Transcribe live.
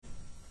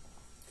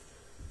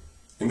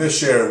In this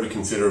share, we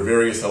consider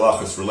various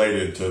halachas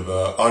related to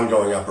the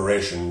ongoing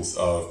operations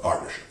of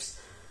partnerships.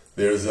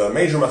 There's a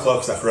major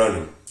machlokes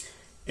achronim.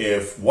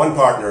 If one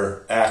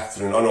partner acts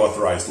in an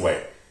unauthorized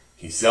way,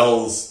 he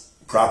sells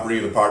property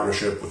of the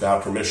partnership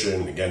without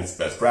permission, against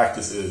best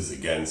practices,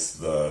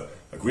 against the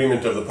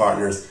agreement of the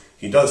partners,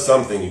 he does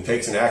something, he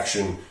takes an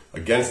action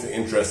against the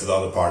interests of the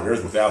other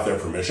partners without their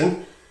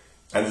permission,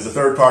 and there's a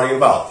third party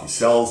involved. He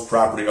sells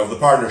property of the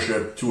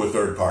partnership to a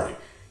third party.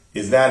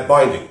 Is that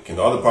binding? Can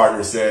the other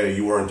partner say,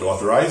 you weren't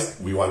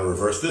authorized, we want to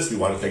reverse this, we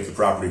want to take the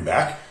property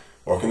back?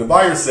 Or can the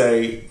buyer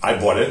say, I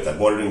bought it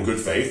in good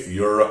faith,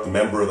 you're a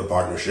member of the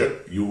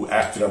partnership, you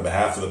acted on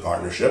behalf of the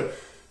partnership,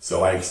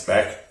 so I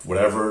expect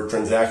whatever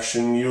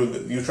transaction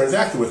you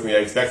transacted with me, I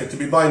expect it to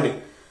be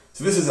binding.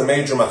 So this is a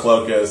major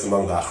machlokas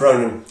among the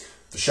achronim.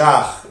 The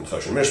Shach and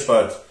Choshen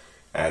Mishpat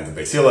and the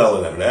Beis Hillel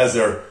and Ibn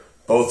Ezer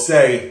both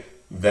say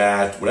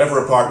that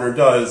whatever a partner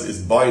does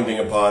is binding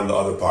upon the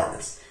other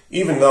partners.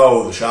 Even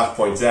though the Shach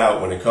points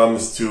out when it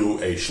comes to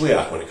a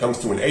shliach, when it comes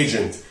to an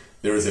agent,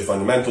 there is a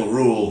fundamental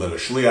rule that a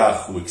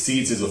shliach who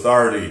exceeds his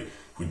authority,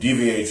 who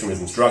deviates from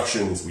his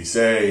instructions, we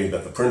say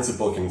that the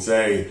principal can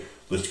say,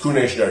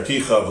 L'shkunesh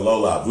darticha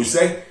v'lo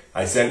la'avuse,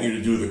 I sent you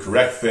to do the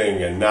correct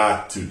thing and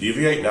not to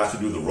deviate, not to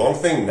do the wrong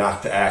thing,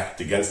 not to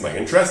act against my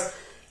interest,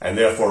 and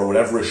therefore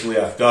whatever a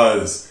shliach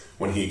does,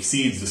 when he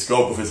exceeds the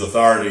scope of his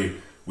authority,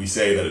 we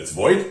say that it's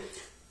void.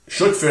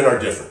 Shutfin are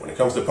different. When it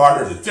comes to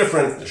partners, it's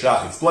different. The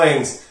Shach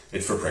explains,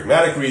 it's for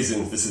pragmatic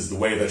reasons. This is the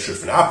way that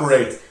shutfin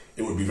operate.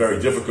 It would be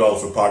very difficult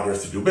for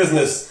partners to do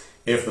business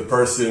if the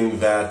person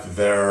that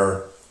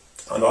they're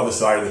on the other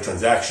side of the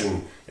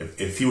transaction,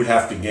 if he would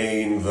have to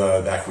gain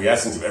the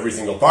acquiescence of every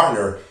single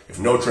partner, if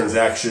no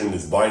transaction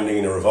is binding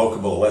and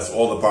irrevocable unless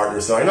all the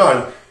partners sign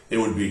on, it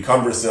would be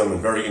cumbersome and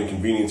very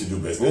inconvenient to do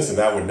business, and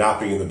that would not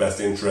be in the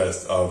best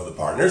interest of the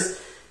partners.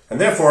 And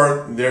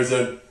therefore, there's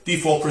a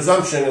default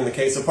presumption in the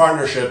case of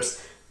partnerships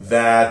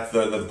that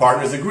the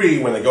partners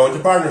agree when they go into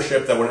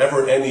partnership that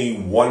whatever any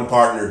one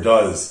partner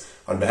does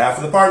on behalf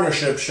of the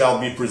partnership shall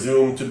be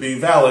presumed to be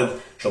valid,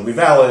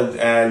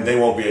 and they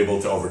won't be able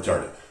to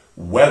overturn it.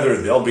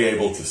 Whether they'll be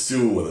able to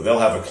sue, whether they'll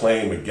have a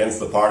claim against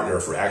the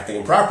partner for acting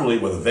improperly,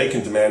 whether they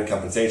can demand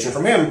compensation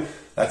from him,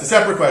 that's a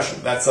separate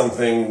question. That's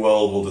something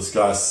we'll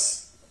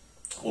discuss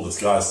in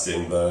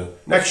the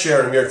next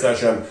share in Mirz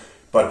Hashem.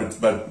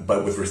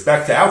 But with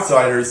respect to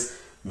outsiders,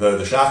 the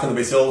Shach and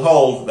the Beis Hillel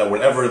hold that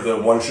whatever the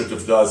one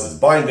shutuf does is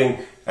binding,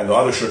 and the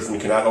other shutuf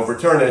cannot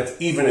overturn it,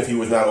 even if he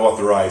was not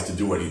authorized to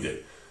do what he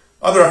did.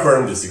 Other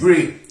achronim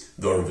disagree.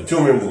 The Urim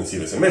V'Tumim, the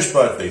Nesivos and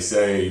Mishpat, they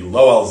say,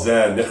 Lo al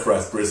zeh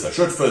nichras bris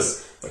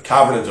hashutfus, the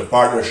covenant of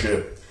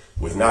partnership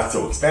was not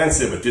so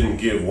expansive, it didn't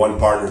give one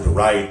partner the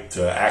right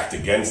to act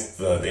against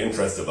the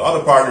interests of the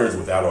other partners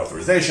without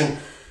authorization.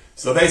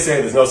 So they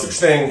say there's no such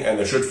thing, and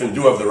the shutfin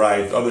do have the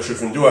right, the other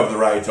shutfin do have the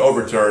right to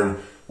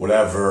overturn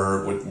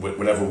whatever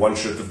one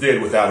shutf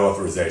did without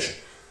authorization.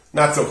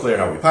 Not so clear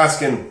how we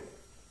paskin.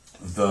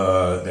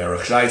 The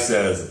Aruch Shai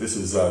says that this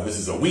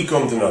is a weak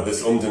umdana.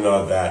 This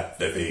umdana that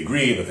they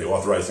agree that they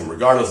authorize him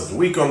regardless is a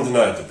weak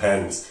umdana. It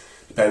depends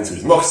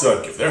who's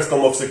muksuk. If they're still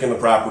muksuk in the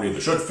property, the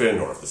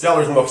shutfin, or if the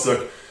seller's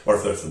muksuk, or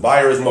if the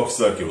buyer is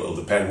muksuk, it will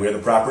depend where the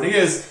property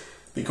is,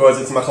 because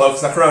it's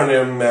machlokes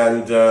achronim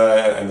and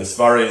the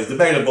svara is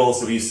debatable.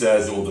 So he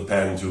says it will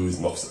depend who's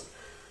muksuk.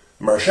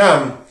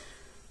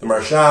 The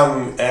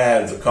Marsham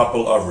adds a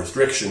couple of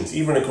restrictions,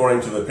 even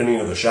according to the opinion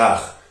of the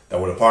Shach,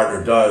 that what a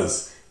partner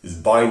does is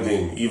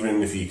binding,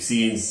 even if he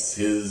exceeds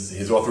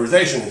his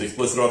authorization, his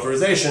explicit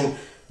authorization.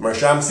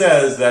 Marsham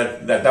says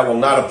that will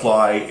not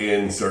apply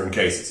in certain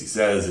cases. He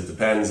says it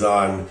depends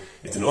on,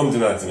 it's an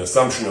umdana, it's an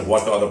assumption of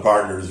what the other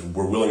partners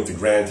were willing to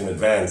grant in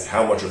advance,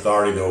 how much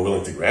authority they were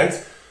willing to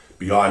grant,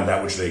 beyond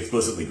that which they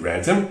explicitly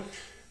grant him.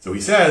 So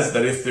he says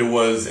that if there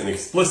was an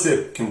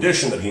explicit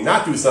condition that he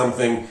not do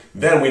something,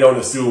 then we don't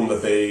assume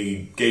that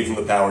they gave him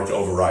the power to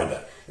override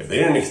that. If they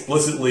didn't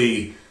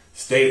explicitly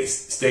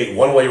state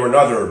one way or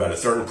another about a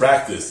certain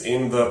practice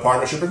in the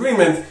partnership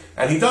agreement,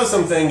 and he does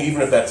something,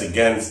 even if that's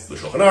against the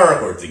Shulchan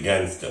Aruch or it's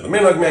against the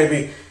minhag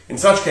maybe, in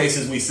such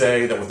cases we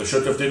say that what the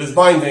shutuf did is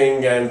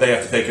binding and they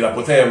have to take it up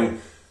with him,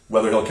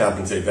 whether he'll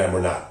compensate them or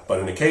not. But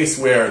in a case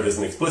where there's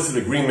an explicit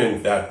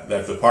agreement that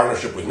the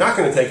partnership was not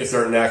going to take a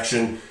certain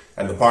action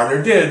and the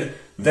partner did,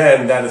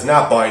 then that is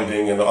not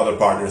binding and the other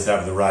partners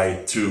have the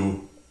right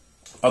to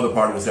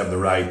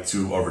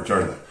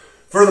overturn them.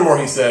 Furthermore,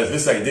 he says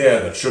this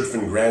idea that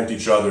shutfin grant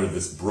each other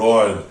this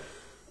broad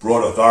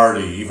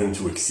authority, even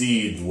to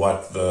exceed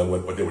what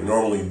they were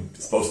normally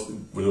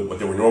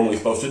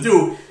supposed to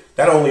do,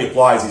 that only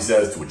applies, he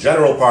says, to a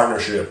general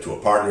partnership, to a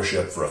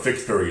partnership for a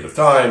fixed period of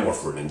time or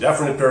for an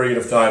indefinite period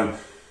of time.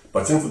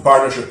 But since the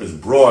partnership is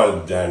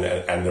broad and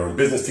they're in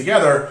business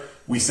together,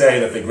 we say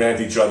that they grant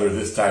each other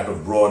this type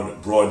of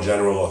broad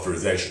general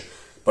authorization.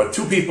 But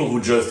two people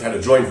who just had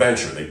a joint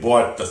venture, they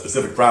bought a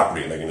specific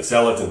property and they're going to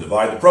sell it and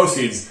divide the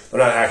proceeds, they're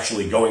not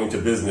actually going into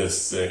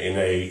business in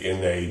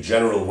a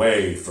general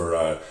way for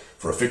a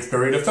fixed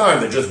period of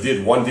time. They just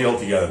did one deal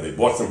together. They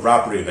bought some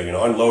property, they're going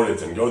to unload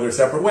it and go their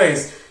separate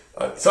ways.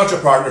 Such a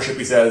partnership,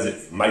 he says,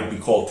 it might be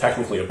called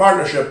technically a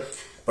partnership,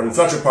 but in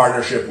such a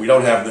partnership, we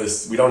don't have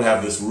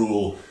this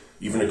rule,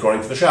 even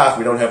according to the Shach,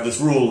 we don't have this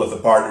rule that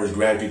the partners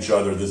grant each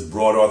other this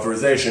broad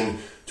authorization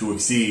to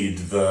exceed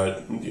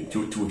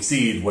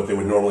what they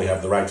would normally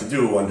have the right to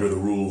do under the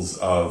rules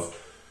of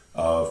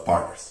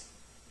partners.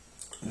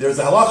 There's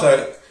a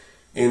halacha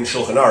in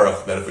Shulchan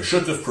Aruch that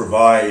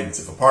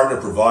if a partner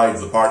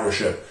provides the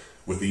partnership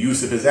with the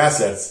use of his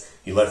assets,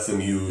 he lets them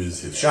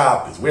use his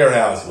shop, his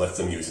warehouse, he lets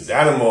them use his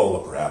animal,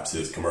 or perhaps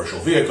his commercial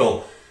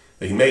vehicle,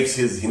 that he makes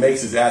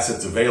his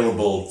assets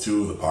available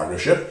to the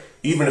partnership.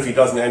 Even if he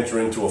doesn't enter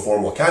into a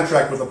formal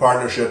contract with the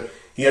partnership,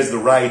 he has the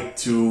right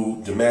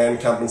to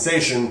demand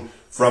compensation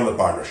from the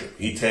partnership.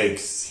 He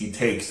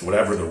takes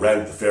whatever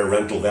the fair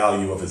rental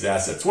value of his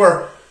assets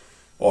were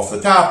off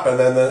the top,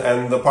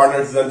 and the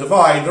partners then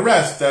divide the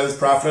rest as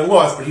profit and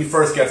loss, but he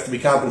first gets to be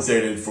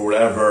compensated for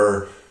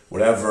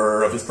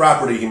whatever of his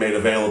property he made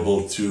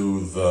available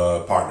to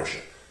the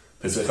partnership.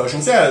 Pesach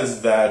Hoshen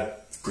says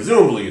that,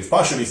 presumably, it's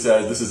Pashut, he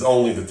says, this is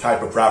only the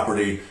type of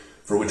property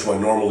for which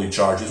one normally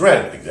charges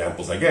rent.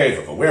 Examples I gave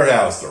of a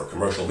warehouse or a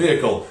commercial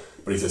vehicle,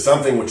 but he says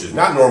something which is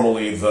not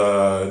normally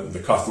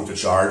the custom to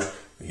charge.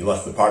 He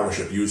lets the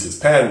partnership use his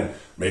pen.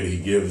 Maybe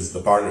he gives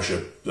the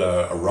partnership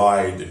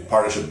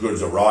partnership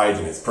goods a ride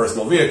in his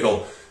personal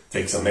vehicle,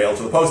 takes some mail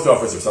to the post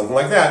office or something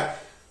like that.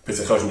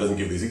 Pesach Hoshen doesn't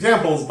give these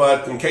examples,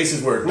 but in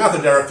cases where it's not the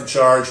derech to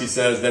charge, he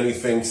says then he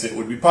thinks it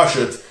would be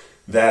pashut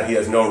that he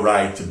has no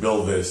right to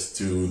bill this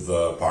to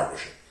the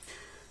partnership.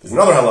 There's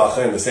another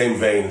halacha in the same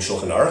vein in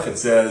Shulchan Aruch. It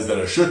says that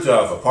a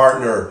shutaf, a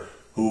partner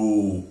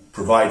who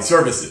provides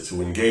services,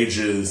 who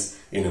engages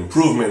in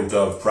improvement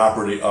of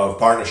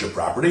partnership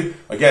property,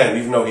 again,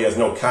 even though he has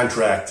no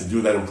contract to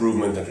do that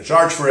improvement and to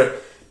charge for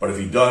it, but if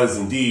he does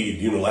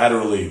indeed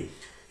unilaterally,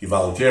 he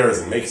volunteers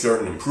and makes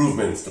certain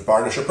improvements to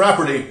partnership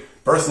property,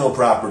 personal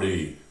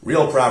property,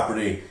 real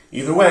property,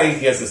 either way,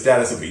 he has the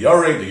status of a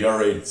yared. A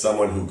yared,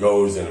 someone who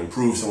goes and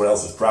improves someone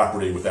else's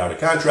property without a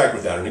contract,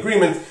 without an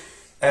agreement,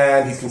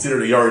 and he's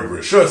considered a yared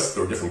b'reshus.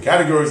 There are different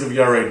categories of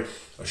yared.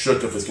 A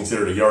shutuf is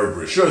considered a yared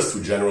b'reshus,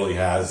 who generally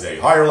has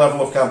a higher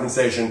level of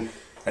compensation,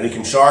 and he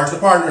can charge the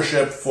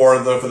partnership for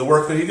the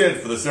work that he did,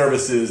 for the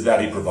services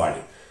that he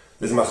provided.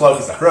 There's a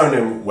machlokes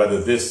achronim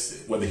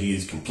whether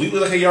he's completely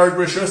like a yared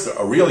b'reshus,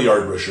 a real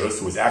yared b'reshus,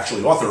 who is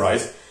actually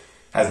authorized,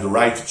 has the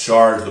right to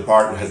charge the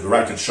partner, has the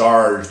right to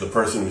charge the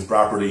person whose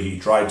property he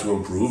tried to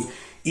improve,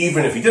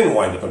 even if he didn't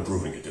wind up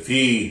improving it. If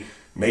he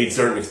made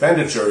certain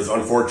expenditures,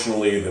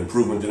 unfortunately the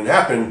improvement didn't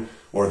happen,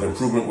 or the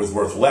improvement was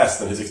worth less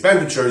than his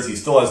expenditures, he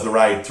still has the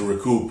right to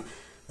recoup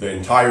the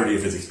entirety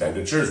of his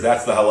expenditures.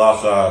 That's the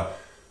halacha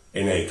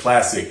in a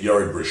classic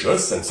yared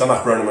b'reshus, and some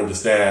achronim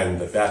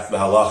understand that that's the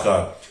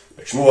halacha.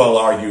 Shmuel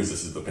argues,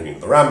 this is the opinion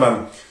of the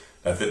Rambam,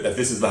 that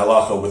this is the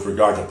halacha with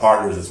regard to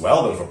partners as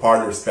well, that if a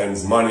partner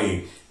spends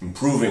money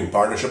improving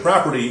partnership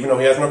property, even though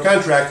he has no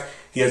contract,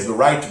 he has the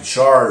right to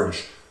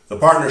charge the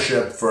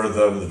partnership for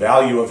the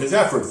value of his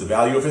efforts, the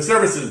value of his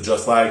services,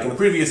 just like in the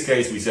previous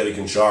case we said he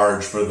can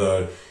charge for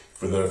the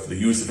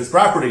use of his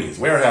property, his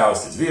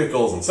warehouse, his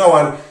vehicles, and so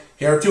on.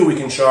 Here too we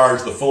can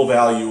charge the full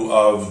value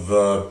of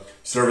the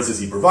services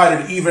he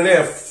provided, even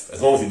if,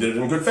 as long as he did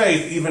it in good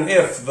faith, even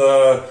if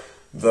the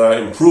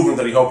improvement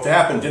that he hoped to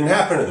happen didn't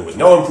happen, or there was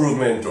no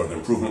improvement, or the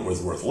improvement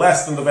was worth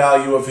less than the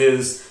value of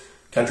his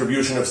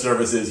contribution of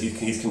services,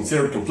 he's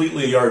considered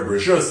completely a yared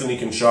b'reshus, and he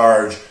can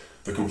charge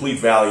the complete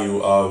value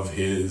of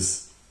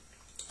his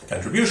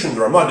contribution.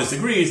 The Ramah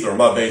disagrees. The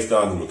Ramah, based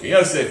on the Mukhe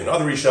Yosef and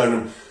other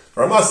Rishonim,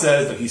 the Ramah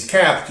says that he's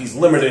capped, he's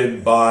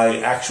limited by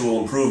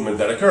actual improvement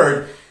that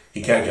occurred.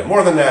 He can't get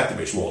more than that.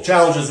 The Beis Shmuel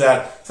challenges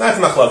that. So that's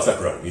machlokes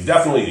achronim. He's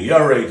definitely a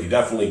yared. He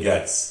definitely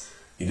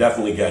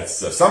gets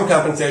some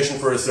compensation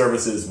for his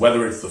services,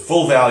 whether it's the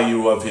full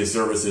value of his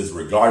services,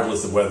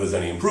 regardless of whether there's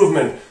any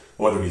improvement,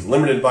 or whether he's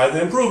limited by the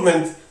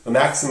improvement. The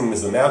maximum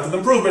is the amount of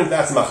improvement.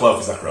 That's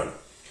machlokes achronim.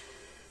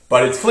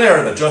 But it's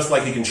clear that just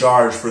like he can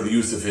charge for the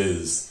use of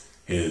his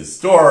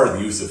store, the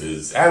use of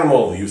his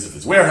animal, the use of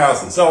his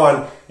warehouse, and so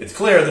on, it's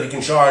clear that he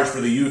can charge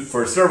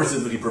for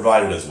services that he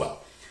provided as well.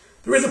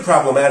 There is a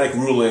problematic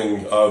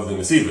ruling of the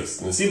Nesivos.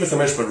 The Nesivos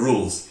HaMishpat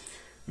rules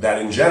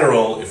that in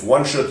general, if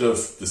one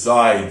shutuf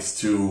decides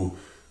to,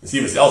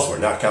 Nesivos elsewhere,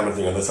 not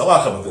commenting on this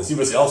halacha, but the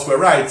Nesivos elsewhere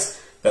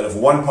writes that if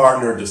one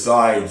partner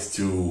decides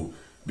to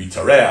be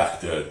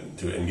tareach,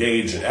 to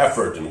engage in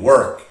effort and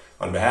work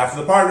on behalf of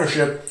the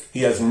partnership,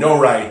 he has no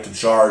right to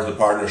charge the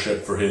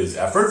partnership for his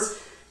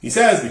efforts. He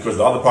says, because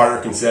the other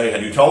partner can say,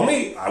 had you told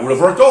me, I would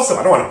have worked also.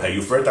 I don't want to pay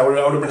you for it. I would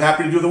have been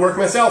happy to do the work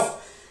myself.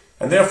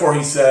 And therefore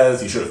he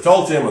says, he should have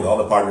told him, and the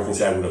other partner can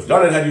say, I would have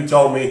done it had you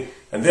told me.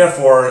 And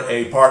therefore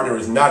a partner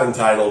is not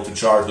entitled to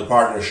charge the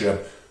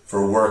partnership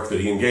for work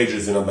that he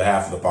engages in on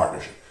behalf of the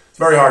partnership. It's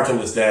very hard to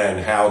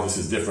understand how this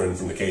is different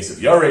from the case of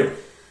yared.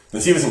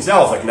 Nesivos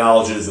himself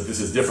acknowledges that this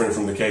is different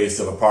from the case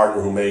of a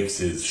partner who makes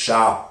his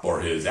shop or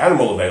his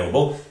animal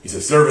available. He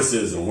says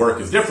services and work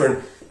is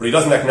different, but he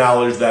doesn't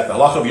acknowledge that the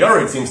halacha of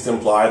yared seems to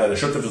imply that a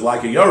shutuf is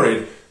like a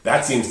yared.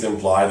 That seems to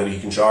imply that he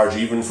can charge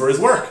even for his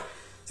work.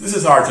 So this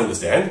is hard to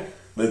understand.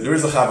 There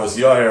is a Chavos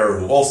Yair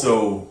who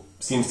also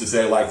seems to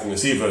say, like the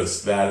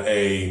Nesivos, that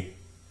a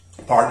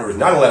partner is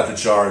not allowed to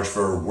charge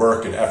for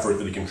work and effort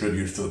that he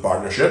contributes to the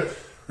partnership.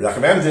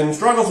 Yaakov Emden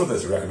struggles with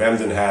this. Yaakov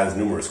Emden has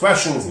numerous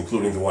questions,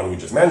 including the one we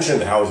just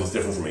mentioned. How is this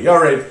different from a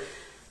Yared?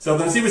 So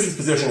the Nesivos'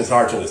 position is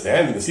hard to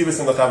understand. The Nesivos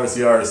and the Chavos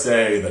Yair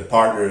say that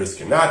partners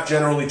cannot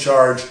generally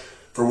charge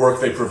for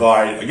work they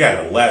provide,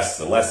 again, unless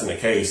in a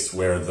case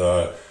where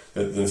the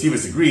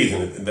Nesivos agrees,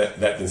 and that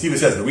the Nesivos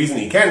says the reason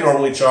he can't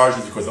normally charge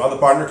is because the other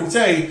partner can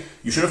say,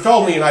 you should have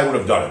told me and I would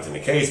have done it. In a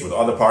case where the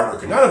other partner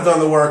could not have done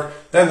the work,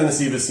 then the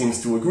Nesivos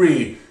seems to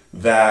agree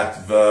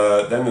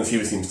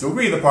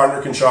the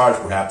partner can charge.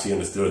 Perhaps he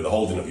understood the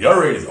whole din of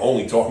Yared is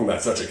only talking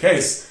about such a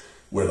case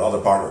where the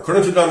other partner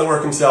couldn't have done the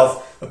work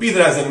himself. But be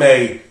that as it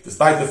may,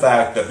 despite the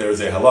fact that there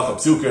is a halacha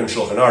psuka in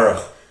Shulchan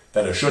Aruch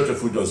that a shutef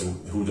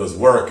who does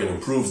work and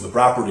improves the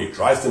property,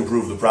 tries to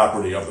improve the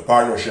property of the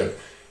partnership,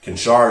 can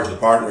charge the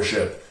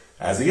partnership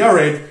as a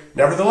Yared,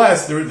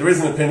 nevertheless, there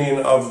is an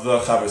opinion of the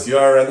Chavos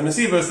Yair and the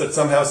Nesivos that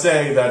somehow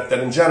say that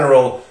in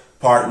general,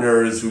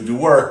 partners who do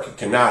work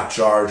cannot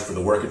charge for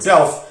the work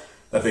itself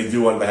that they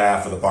do on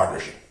behalf of the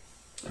partnership.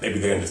 Maybe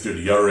they understood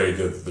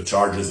Yared, the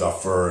charges are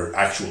for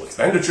actual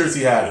expenditures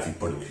he had,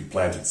 if he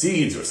planted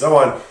seeds or so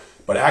on,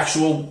 but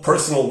actual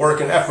personal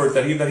work and effort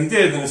that he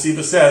did, the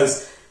Nesivos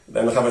says,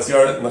 and the Chavos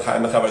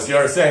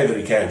Yair say that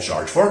he can't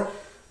charge for.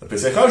 The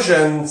Pesach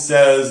Hoshen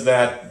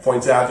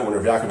points out that when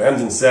Rav Yaakov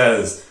Emden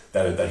says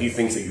that he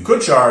thinks that you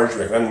could charge,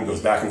 Rav Emden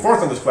goes back and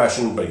forth on this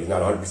question, but he's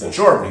not 100%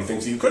 sure, but he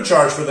thinks that you could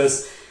charge for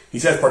this. He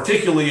says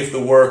particularly if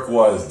the work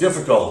was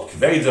difficult,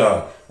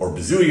 kveda, or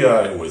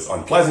bezuya, it was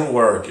unpleasant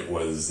work, it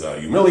was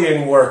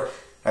humiliating work,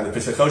 and the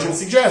Pesach Hoshen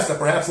suggests that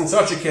perhaps in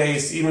such a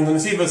case, even the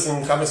Nesivos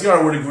and Chavos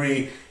Yair would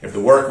agree, if the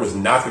work was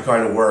not the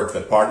kind of work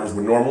that partners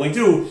would normally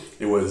do,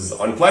 it was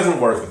unpleasant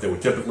work that they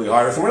would typically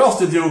hire someone else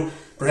to do,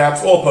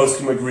 perhaps all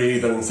poskim agree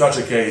that in such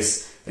a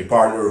case, a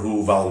partner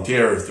who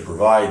volunteers to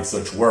provide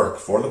such work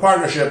for the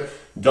partnership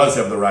does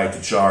have the right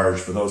to charge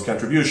for those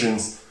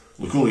contributions,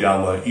 l'kuli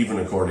alma, even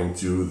according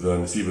to the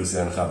Nesivos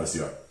and Chavos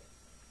Yair.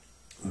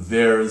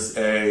 There's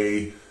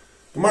a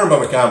Gemara in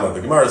Bava Kama.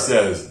 The Gemara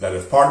says that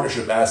if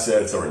partnership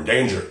assets are in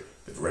danger,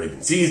 they've already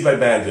been seized by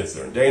bandits,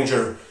 they're in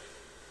danger.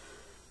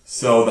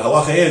 So the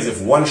halacha is,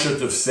 if one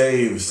shutef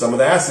saves some of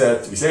the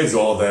assets, if he saves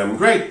all of them,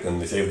 great, then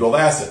they saved all the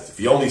assets. If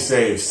he only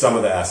saves some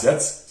of the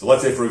assets, so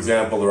let's say, for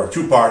example, there are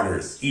two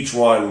partners, each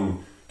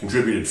one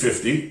contributed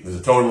 50, there's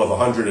a total of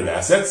 100 in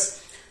assets.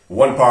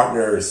 One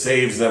partner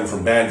saves them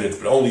from bandits,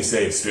 but only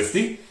saves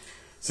 50.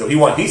 So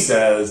he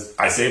says,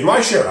 I saved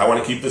my share, I want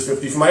to keep this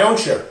 50 for my own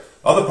share.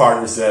 Other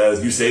partner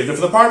says, you saved it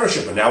for the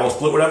partnership, and now we'll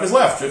split whatever's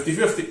left,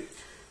 50-50.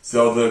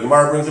 So the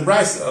Gemara brings a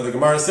brisa. The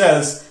Gemara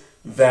says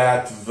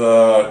that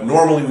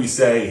normally we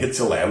say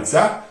hitzel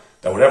emtza,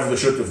 that whatever the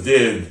shutef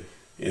did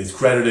is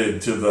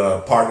credited to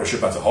the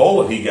partnership as a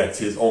whole, and he gets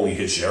only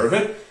his share of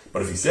it.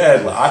 But if he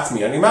said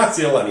la'atzmi ani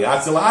matzil, ani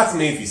atzil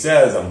la'atzmi, if he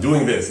says I'm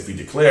doing this, if he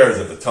declares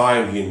at the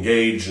time he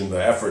engaged in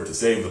the effort to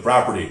save the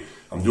property,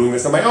 I'm doing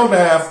this on my own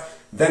behalf,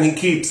 then he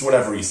keeps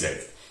whatever he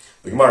saved.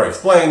 The Gemara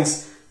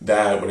explains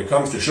that when it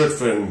comes to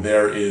shutfin,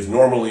 there is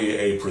normally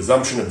a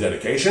presumption of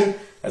dedication.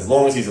 As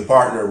long as he's a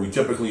partner, we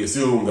typically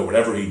assume that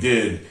whatever he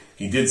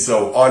did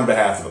so on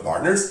behalf of the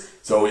partners.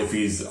 So if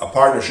he's a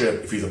partner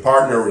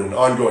in an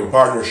ongoing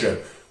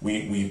partnership,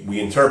 we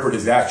interpret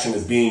his action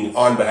as being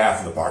on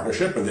behalf of the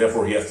partnership, and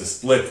therefore he has to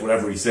split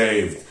whatever he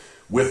saved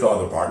with the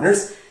other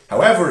partners.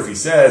 However, if he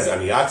says,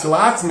 Ani atzil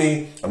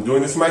atzmi, I'm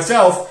doing this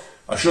myself,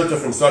 a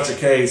shutef in such a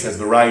case has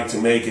the right to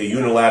make a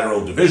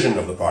unilateral division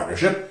of the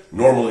partnership.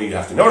 Normally you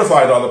have to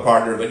notify the other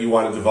partner that you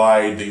want to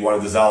divide, that you want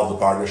to dissolve the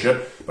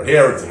partnership, but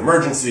here it's an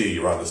emergency,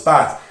 you're on the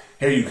spot.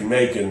 Here you can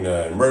make an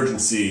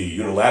emergency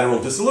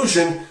unilateral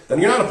dissolution,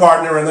 then you're not a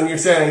partner, and then you're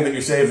saying that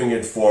you're saving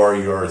it for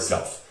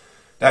yourself.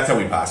 That's how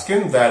we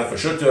paskin, that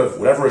if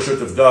whatever a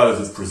shutef does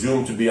is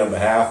presumed to be on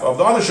behalf of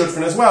the other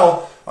shutfin as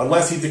well,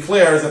 unless he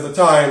declares at the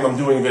time, I'm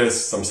doing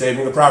this, I'm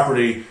saving the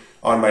property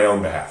on my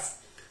own behalf.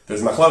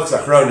 There's machlokes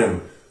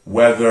achronim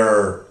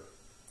whether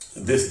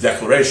this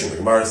declaration, the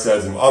Gemara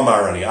says,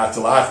 Amar ani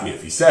atzil atzmi,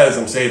 if he says,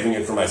 I'm saving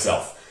it for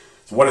myself.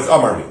 So what does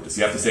Amar mean? Does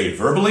he have to say it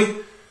verbally?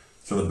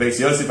 So the Beis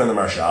Yosef and the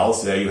Marshal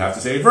say you have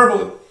to say it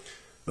verbally.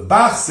 The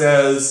Bach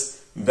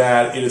says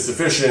that it is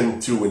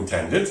sufficient to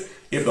intend it.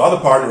 If the other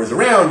partner is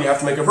around, you have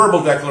to make a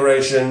verbal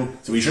declaration,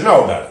 so he should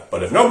know about it.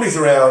 But if nobody's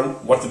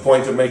around, what's the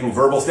point of making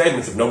verbal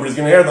statements if nobody's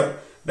going to hear them?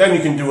 Then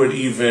you can do it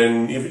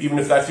even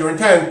if that's your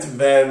intent,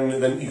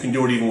 then you can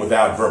do it even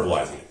without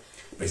verbalizing it.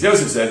 Beis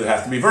Yosef says it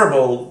has to be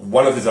verbal.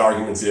 One of his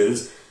arguments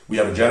is, we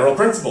have a general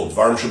principle,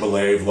 dvarim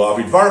shebalev lo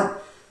avi dvarim.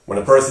 When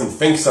a person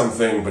thinks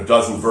something but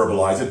doesn't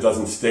verbalize it,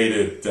 doesn't state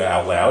it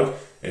out loud,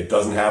 it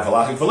doesn't have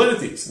halachic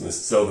validity.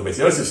 So the Beis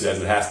Yosef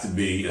says it has to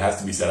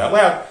be said out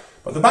loud.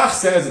 But the Bach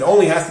says it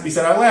only has to be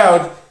said out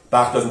loud.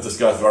 Bach doesn't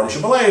discuss dvarim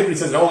shebalev, but he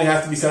says it only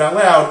has to be said out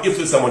loud if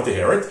there's someone to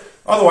hear it.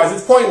 Otherwise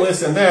it's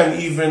pointless, and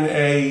then even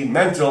a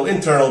mental,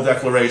 internal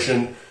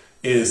declaration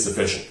is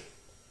sufficient.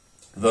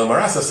 The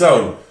Maras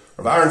Sasson,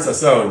 Rav Aaron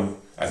Sasson,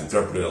 as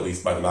interpreted at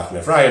least by the Machne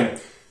Ephraim,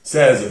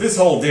 says that this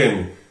whole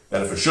din,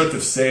 that if a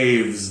shutuf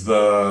saves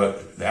the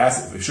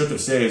asset, if a shutuf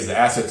saves the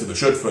asset to the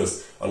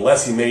shutfus,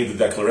 unless he made the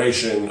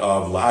declaration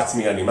of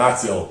la'atzmi ani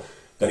matzil,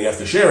 then he has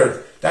to share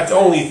it. That's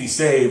only if he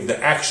saved the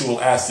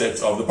actual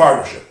assets of the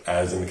partnership,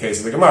 as in the case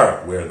of the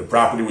Gemara, where the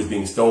property was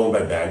being stolen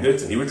by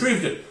bandits and he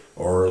retrieved it.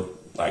 Or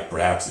like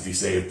perhaps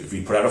if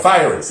he put out a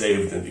fire and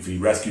saved, and if he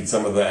rescued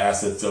some of the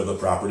assets of the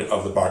property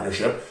of the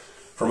partnership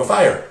from a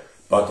fire.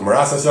 But the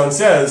Maras Hasan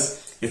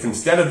says, if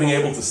instead of being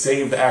able to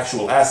save the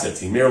actual assets,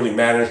 he merely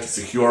managed to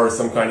secure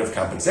some kind of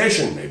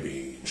compensation,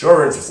 maybe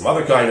insurance or some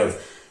other kind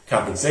of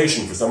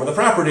compensation for some of the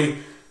property,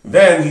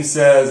 then he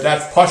says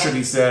that's pashut.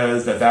 He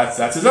says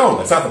that's his own.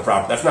 That's not the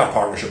property. That's not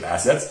partnership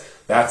assets.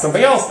 That's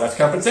something else. That's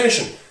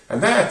compensation.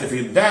 And that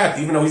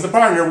even though he's a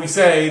partner, we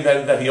say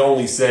that whatever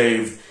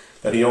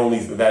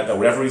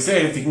he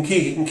saved he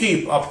can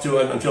keep up to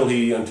until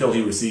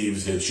he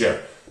receives his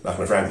share.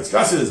 Nachman Frank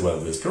discusses whether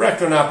this is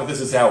correct or not, but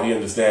this is how he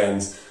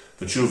understands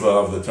the tshuva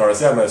of the Torah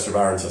Emes of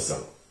Aaron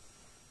Sasson.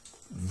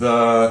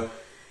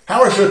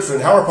 How are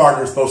shutfim, how are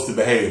partners supposed to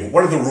behave?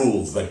 What are the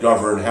rules that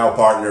govern how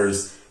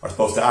partners are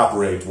supposed to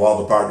operate while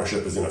the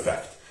partnership is in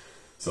effect?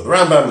 So the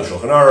Rambam, the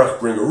Shulchan Aruch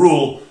bring a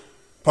rule.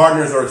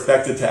 Partners are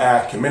expected to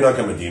act k'minhag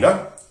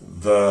hamedina,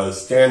 the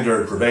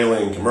standard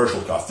prevailing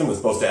commercial custom. Is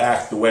supposed to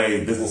act the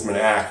way businessmen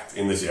act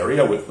in this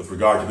area with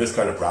regard to this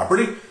kind of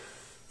property.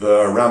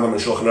 The Rambam and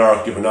Shulchan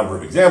Aruch give a number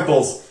of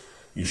examples.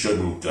 You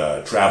shouldn't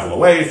travel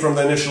away from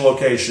the initial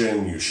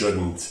location. You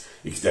shouldn't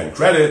extend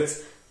credit,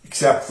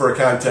 except for a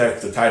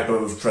context, a type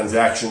of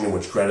transaction in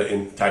which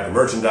type of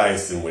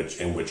merchandise in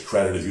which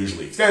credit is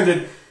usually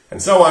extended,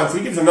 and so on. So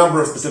he gives a number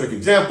of specific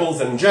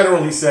examples, and in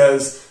general he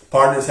says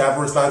partners have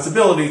a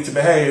responsibility to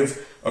behave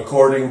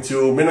according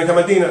to minhag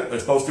hamadina. They're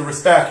supposed to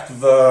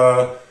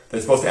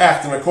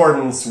act in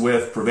accordance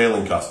with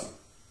prevailing custom.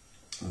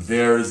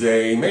 There's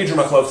a major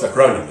machlokes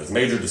achronim, there's a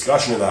major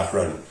discussion in the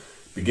achronim,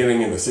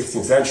 beginning in the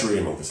 16th century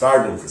among the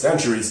Sardim for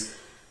centuries,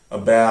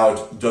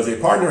 about does a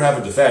partner have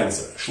a defense?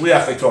 A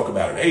shliach, they talk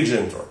about an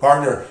agent or a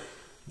partner.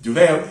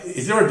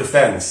 Is there a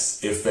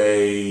defense if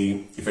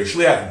a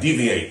shliach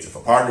deviates, if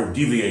a partner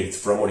deviates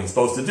from what he's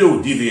supposed to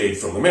do,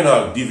 deviates from the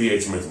minhag,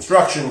 deviates from his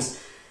instructions,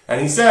 and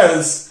he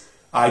says,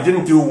 I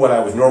didn't do what I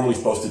was normally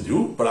supposed to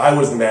do, but I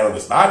was the man on the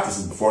spot. This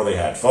is before they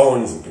had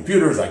phones and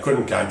computers. I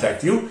couldn't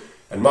contact you.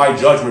 And my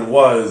judgment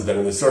was that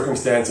in the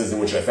circumstances in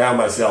which I found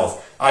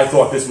myself, I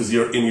thought this was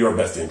in your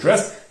best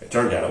interest. It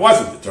turned out it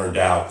wasn't. It turned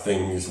out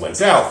things went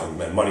south and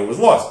money was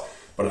lost.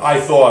 But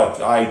I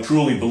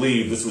truly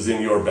believed this was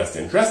in your best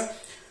interest.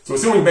 So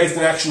assuming Beis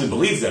Din actually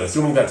believes that,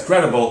 assuming that's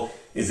credible,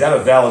 is that a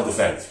valid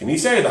defense? Can he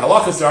say the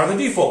halachas are the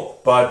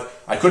default, but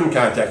I couldn't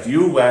contact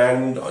you,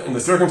 and in the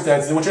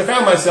circumstances in which I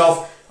found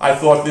myself, I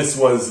thought this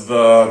was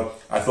the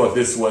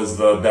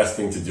best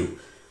thing to do.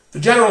 The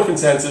general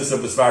consensus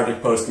of the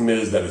Sephardic poskim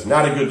is that it's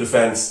not a good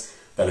defense,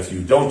 that if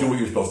you don't do what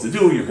you're supposed to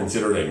do, you're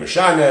considered a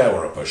meshane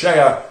or a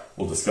posheya.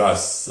 We'll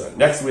discuss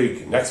next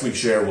week's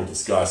share, we'll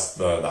discuss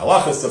the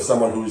halachas of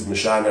someone who is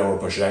meshane or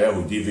posheya,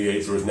 who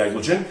deviates or is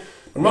negligent.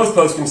 But most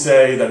poskim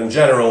say that in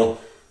general,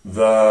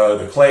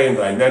 the claim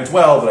that I meant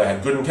well, that I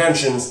had good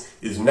intentions,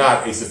 is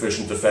not a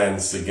sufficient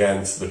defense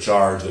against the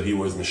charge that he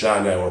was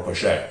meshane or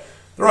posheya.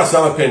 There are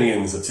some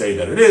opinions that say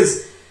that it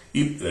is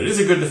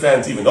a good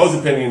defense. Even those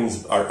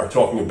opinions are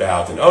talking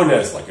about an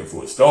ones, like if it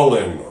was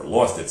stolen or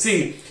lost at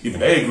sea. Even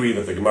they agree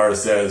that the Gemara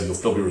says you'll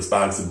still be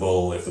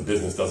responsible if the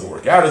business doesn't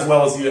work out as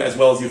well as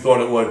you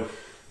thought it would.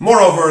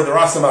 Moreover, there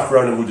are some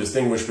achronim who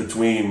distinguish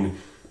between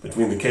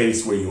the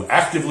case where you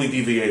actively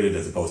deviated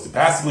as opposed to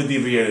passively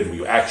deviated, where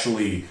you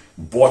actually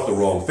bought the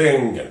wrong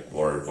thing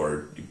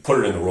or you put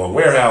it in the wrong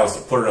warehouse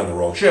or put it on the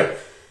wrong ship,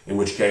 in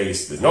which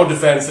case there's no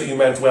defense that you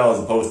meant well, as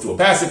opposed to a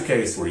passive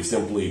case where he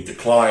simply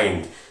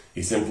declined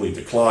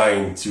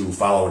to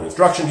follow an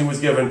instruction he was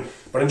given.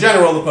 But in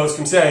general, the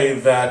poskim say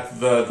that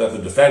the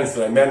defense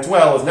that I meant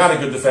well is not a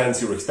good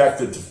defense. You're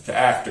expected to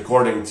act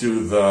according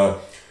to the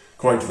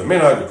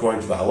minhag,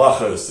 according to the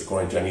halachas,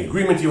 according to any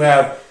agreement you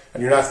have,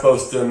 and you're not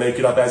supposed to make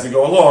it up as you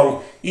go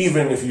along,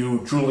 even if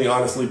you truly,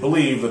 honestly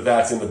believe that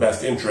that's in the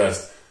best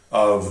interest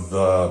of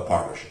the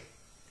partnership.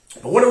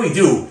 But what do we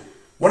do?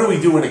 What do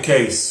we do in a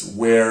case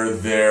where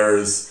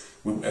a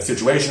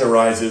situation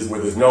arises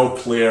where there's no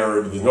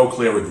clear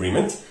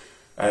agreement,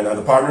 and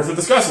the partners are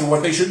discussing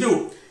what they should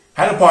do?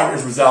 How do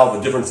partners resolve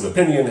a difference of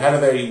opinion?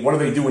 What do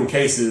they do in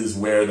cases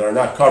where they're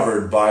not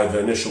covered by the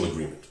initial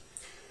agreement?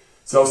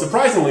 So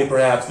surprisingly,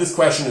 perhaps, this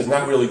question is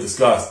not really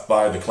discussed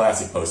by the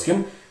classic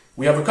poskim.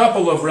 We have a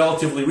couple of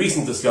relatively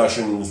recent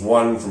discussions,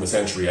 one from a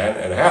century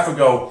and a half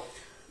ago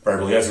by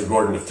Rabbi Eliezer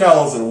Gordon of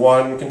Telz, and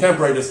one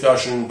contemporary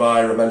discussion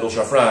by Rabbi Mendel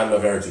Shafran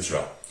of Eretz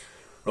Yisrael.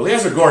 Rabbi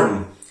Eliezer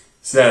Gordon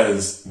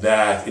says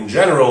that in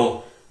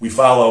general we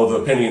follow the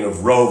opinion of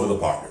rov of the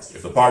partners.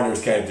 If the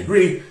partners can't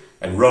agree,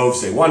 and rov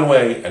say one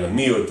way, and a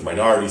miut,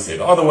 minority, say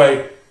the other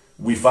way,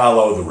 we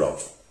follow the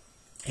rov.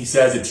 He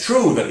says it's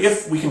true that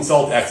if we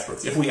consult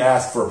experts, if we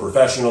ask for a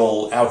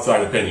professional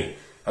outside opinion,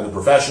 and the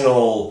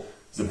professional's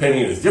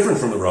opinion is different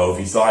from the rov,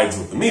 he sides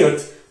with the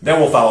miut, then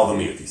we'll follow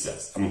the miyut, he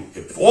says. I mean,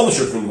 if all the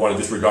shutfim want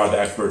to disregard the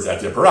experts,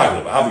 that's their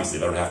prerogative. Obviously,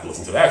 they don't have to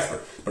listen to the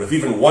expert. But if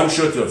even one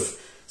shutuf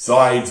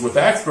sides with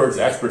the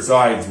expert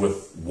sides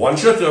with one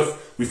shutuf,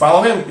 we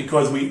follow him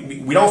because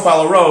we don't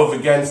follow Rov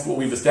against what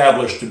we've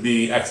established to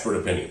be expert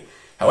opinion.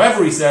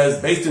 However, he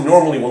says, Beis Din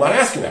normally will not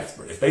ask an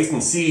expert. If Beis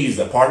Din sees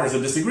that partners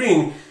are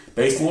disagreeing,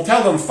 Beis Din will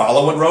tell them,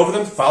 follow what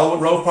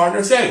Rov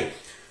partners say.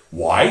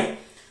 Why?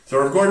 So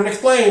Rav Gordon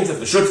explains that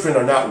the shutfin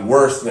are not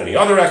worse than any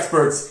other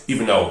experts,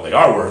 even though they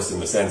are worse in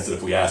the sense that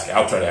if we ask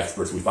outside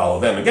experts, we follow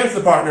them against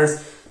the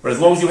partners. But as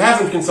long as you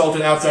haven't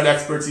consulted outside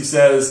experts, he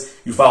says,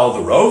 you follow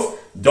the Rov.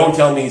 Don't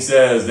tell me, he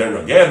says, they're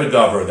nogeh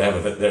b'davar,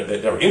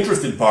 they're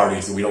interested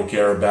parties, and we don't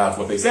care about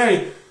what they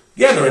say.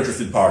 Yeah, they're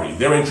interested parties.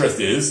 Their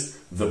interest is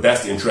the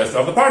best interest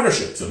of the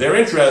partnership. So their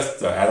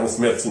interest, Adam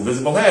Smith's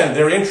invisible hand,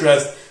 their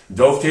interest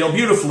dovetail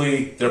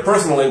beautifully, their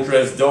personal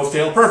interest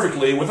dovetail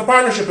perfectly with the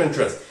partnership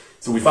interest.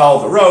 So we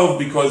follow the Rov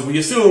because we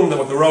assume that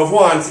what the Rov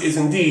wants is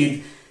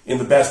indeed in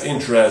the best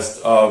interest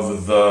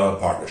of the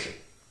partnership.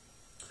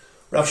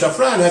 Rav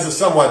Shafran has a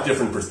somewhat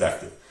different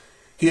perspective.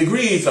 He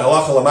agrees that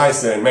halacha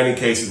l'maaseh, in many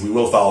cases we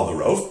will follow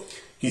the Rov.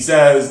 He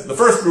says the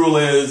first rule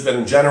is that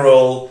in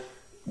general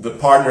the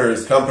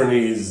partners,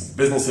 companies,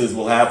 businesses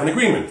will have an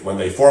agreement. When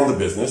they form the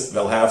business,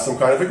 they'll have some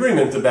kind of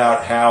agreement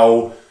about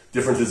how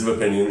differences of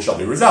opinion shall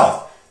be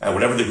resolved. And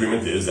whatever the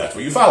agreement is, that's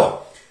what you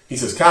follow. He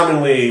says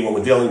commonly when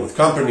we're dealing with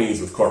companies,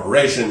 with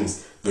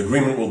corporations, the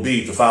agreement will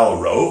be to follow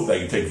Rov,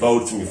 that you take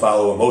votes and you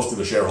follow what most of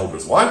the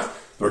shareholders want.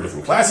 There are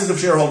different classes of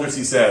shareholders,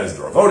 he says.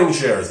 There are voting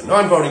shares and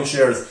non-voting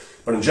shares.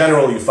 But in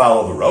general, you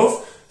follow the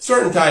Rov.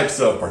 Certain types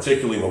of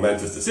particularly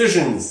momentous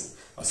decisions,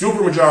 a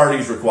supermajority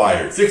is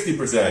required, 60%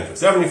 or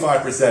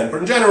 75%. But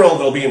in general,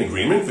 there'll be an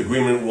agreement. The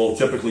agreement will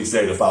typically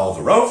say to follow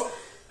the Rov.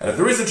 And if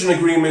there is such an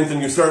agreement,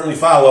 then you certainly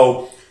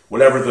follow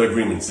whatever the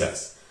agreement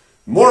says.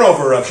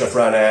 Moreover, Rav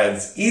Shafran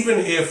adds, even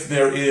if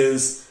there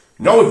is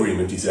no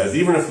agreement, he says,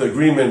 even if the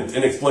agreement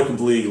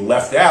inexplicably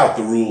left out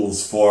the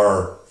rules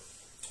for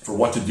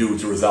what to do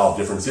to resolve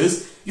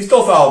differences, you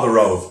still follow the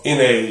Rov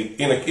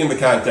in the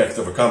context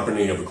of a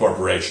company, of a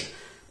corporation.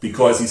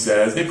 Because he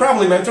says they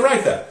probably meant to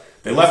write that.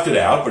 They left it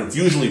out, but it's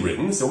usually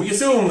written, so we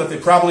assume that they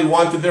probably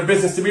wanted their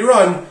business to be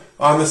run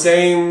on the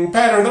same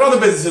pattern that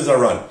other businesses are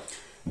run.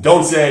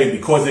 Don't say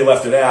because they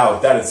left it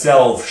out, that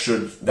itself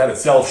should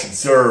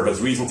serve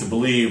as reason to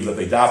believe that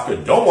they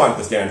dafka don't want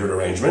the standard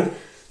arrangement.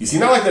 You see,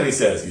 not like that he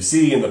says. You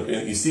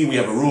see we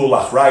have a rule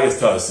achrayas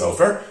ta'as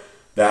sofer,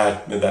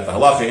 that the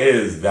halacha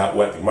is that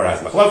what the Gemara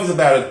has machlokes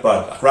about it,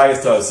 but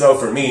achrayas ta'as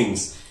sofer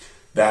means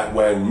that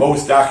when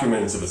most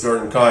documents of a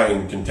certain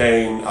kind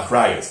contain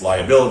achrayas,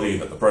 liability,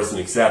 that the person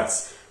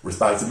accepts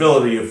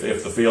responsibility if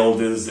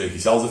he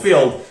sells a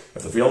field,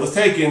 if the field is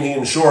taken, he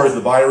insures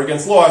the buyer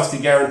against loss, he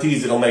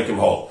guarantees it'll make him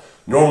whole.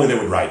 Normally they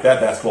would write that,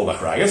 that's called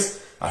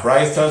achrayas.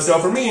 Achrayas ta'as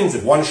sofer means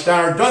if one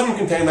shtar doesn't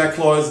contain that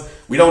clause,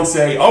 we don't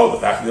say, the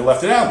fact that they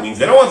left it out means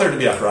they don't want there to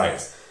be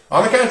achrayas.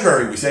 On the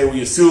contrary,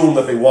 we assume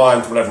that they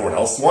want what everyone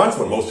else wants,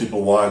 what most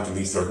people want in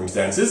these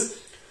circumstances.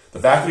 The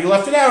fact that he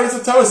left it out is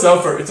a ta'as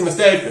sofer, it's a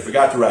mistake, they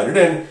forgot to write it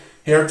in.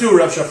 Here too,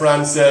 Rav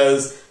Shafran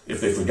says,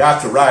 if they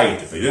forgot to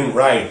write, if they didn't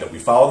write that we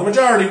follow the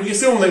majority, we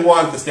assume they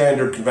want the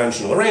standard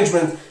conventional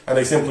arrangement, and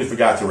they simply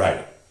forgot to write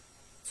it.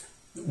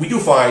 We do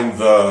find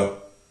the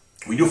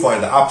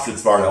opposite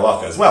svar in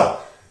halacha as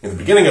well. In the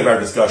beginning of our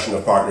discussion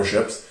of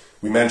partnerships,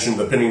 we mentioned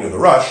the opinion of the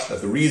Rush,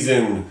 that the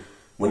reason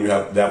when you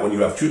have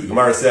two, the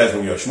Gemara says,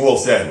 Shmuel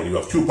said, when you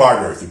have two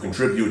partners who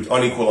contribute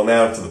unequal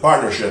amounts to the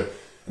partnership,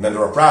 and then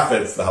there are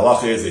profits, the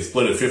halacha is they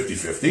split it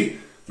 50-50.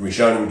 The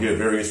Rishonim give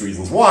various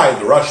reasons why.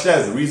 The Rush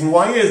says the reason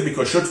why is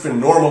because shutfin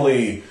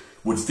normally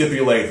would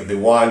stipulate that they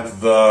want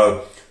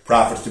the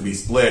profits to be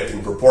split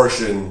in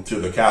proportion to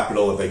the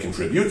capital that they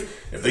contribute.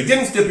 If they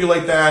didn't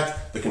stipulate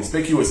that, the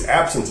conspicuous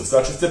absence of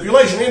such a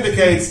stipulation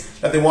indicates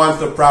that they want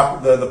the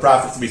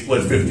profits to be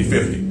split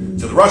 50-50.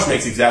 So the Rush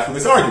makes exactly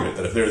this argument,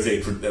 that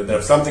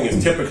if something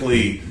is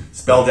typically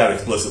spelled out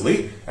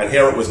explicitly, and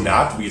here it was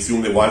not, we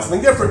assume they want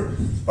something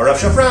different. But Rav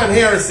Shafran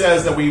here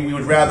says that we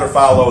would rather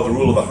follow the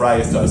rule of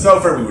achrayas ta'as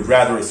sofer. We would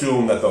rather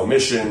assume that the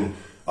omission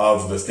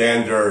of the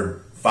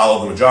standard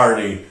follow the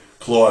majority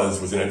clause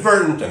was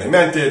inadvertent, and they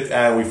meant it,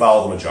 and we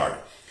follow the majority.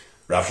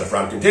 Rav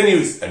Shafran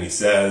continues, and he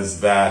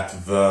says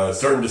that the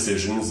certain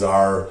decisions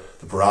are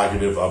the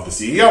prerogative of the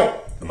CEO,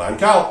 the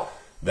mankal,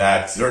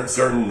 that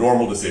certain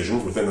normal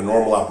decisions within the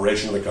normal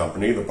operation of the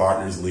company, the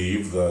partners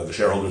leave, the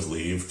shareholders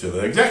leave to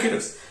the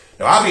executives.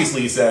 Now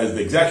obviously he says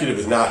the executive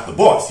is not the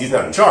boss, he's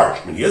not in charge.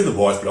 I mean, he is the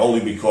boss, but only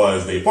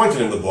because they appointed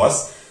him the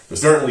boss. But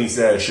certainly he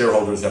says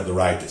shareholders have the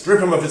right to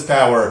strip him of his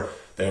power,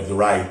 they have the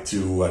right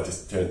to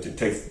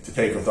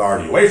take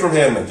authority away from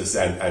him and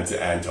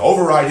to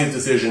override his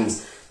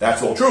decisions.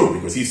 That's all true,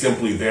 because he's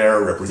simply their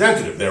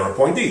representative, their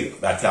appointee.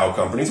 That's how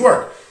companies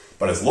work.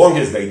 But as long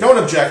as they don't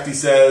object, he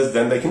says,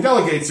 then they can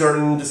delegate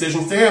certain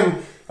decisions to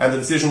him, and the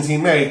decisions he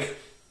makes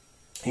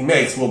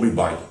will be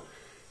binding.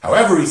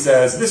 However, he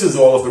says, this is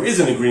all if there is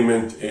an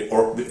agreement,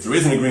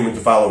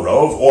 to follow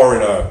Rov, or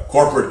in a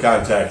corporate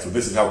context, where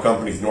this is how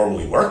companies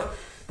normally work.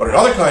 But in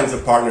other kinds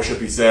of partnership,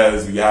 he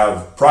says, we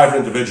have private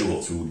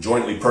individuals who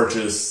jointly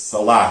purchase a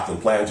lot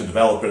and plan to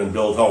develop it and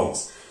build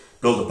homes,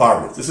 build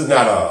apartments. This is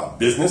not a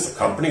business, a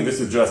company. This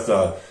is just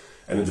an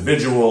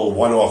individual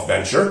one-off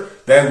venture.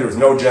 Then there's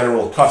no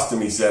general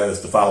custom, he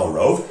says, to follow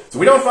Rov. So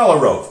we don't follow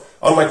Rov.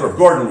 Unlike Rav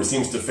Gordon, who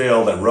seems to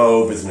feel that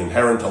Rov is an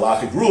inherent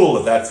halachic rule,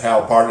 that that's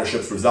how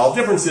partnerships resolve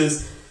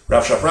differences,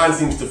 Rav Shafran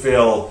seems to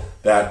feel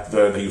that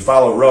you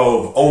follow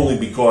Rov only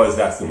because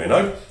that's the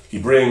minhag. The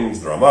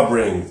Ramah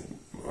brings,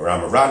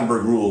 Rama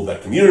Rottenberg rule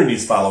that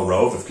communities follow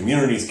Rov. If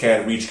communities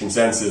can't reach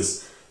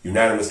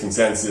unanimous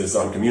consensus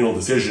on communal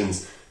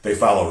decisions, they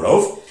follow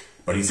Rov.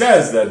 But he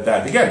says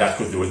that again, that's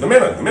because there was the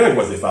minhag. The minhag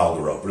was they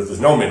follow the Rov. But if there's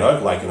no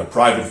minhag, like in a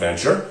private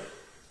venture,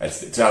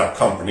 it's not a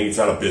company, it's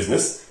not a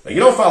business, you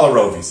don't follow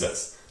Rov, he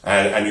says.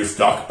 And you're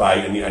stuck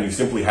and you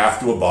simply have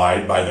to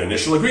abide by the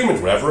initial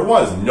agreement, whatever it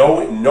was.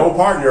 No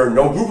partner,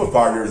 no group of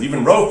partners,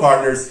 even Rov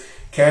partners,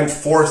 can't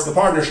force the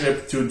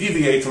partnership to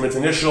deviate from its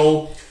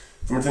initial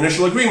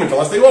agreement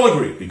unless they all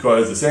agree.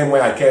 Because the same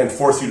way I can't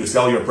force you to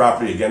sell your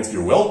property against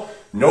your will,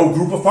 no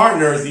group of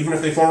partners, even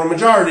if they form a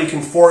majority,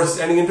 can force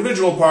any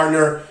individual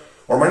partner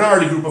or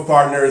minority group of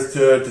partners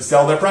to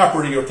sell their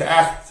property or to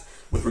act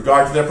with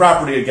regard to their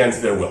property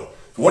against their will.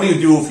 So what do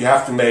you do if you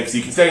have to so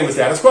you can stay in the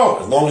status quo,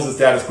 as long as the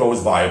status quo is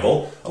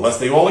viable. Unless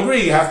they all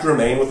agree, you have to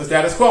remain with the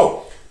status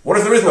quo. What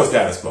if there is no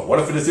status quo? What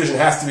if a decision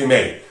has to be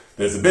made?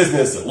 There's a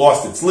business that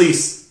lost its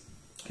lease,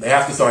 they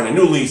have to sign a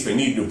new lease, they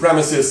need new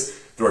premises,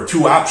 there are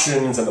two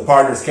options and the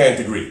partners can't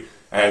agree.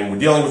 And we're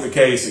dealing with a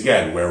case,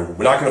 again, where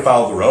we're not going to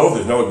follow the Rov,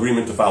 there's no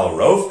agreement to follow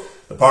Rov,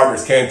 the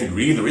partners can't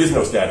agree, there is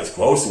no status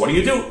quo, so what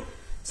do?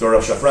 So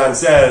Rav Shafran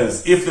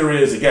says, if there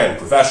is, again,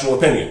 professional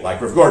opinion, like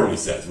Rav Gordon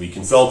says, we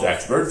consult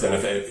experts, and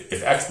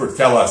if experts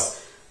tell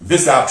us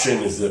this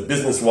option is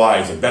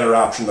business-wise a better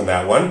option than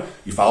that one,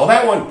 you follow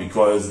that one,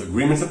 because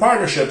agreements and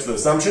partnerships, the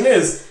assumption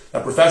is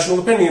that professional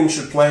opinion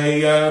should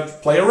play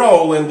a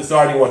role in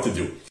deciding what to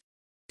do.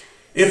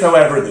 If,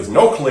 however, there's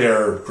no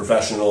clear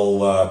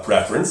professional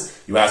preference,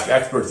 you ask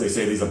experts, they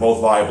say these are both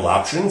viable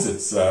options,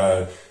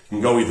 it can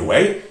go either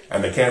way,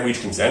 and they can't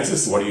reach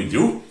consensus, so what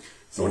do?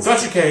 So in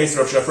such a case,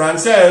 Rav Shafran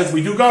says,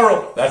 we do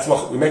garel. That's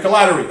what we make a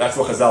lottery. That's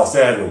what Chazal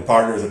said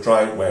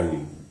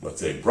when let's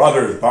say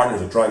partners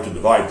are trying to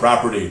divide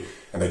property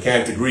and they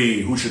can't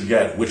agree who should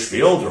get which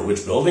field or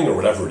which building or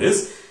whatever it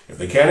is. If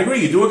they can't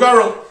agree, you do a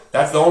garel.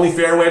 That's the only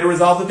fair way to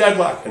resolve the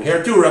deadlock. And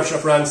here too, Rav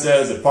Shafran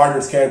says that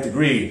partners can't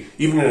agree,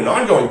 even in an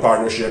ongoing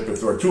partnership,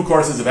 if there are two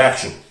courses of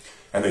action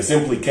and they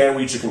simply can't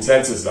reach a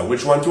consensus on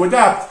which one to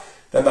adopt,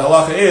 then the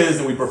halacha is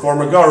that we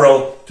perform a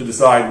garel to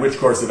decide which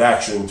course of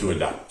action to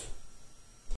adopt.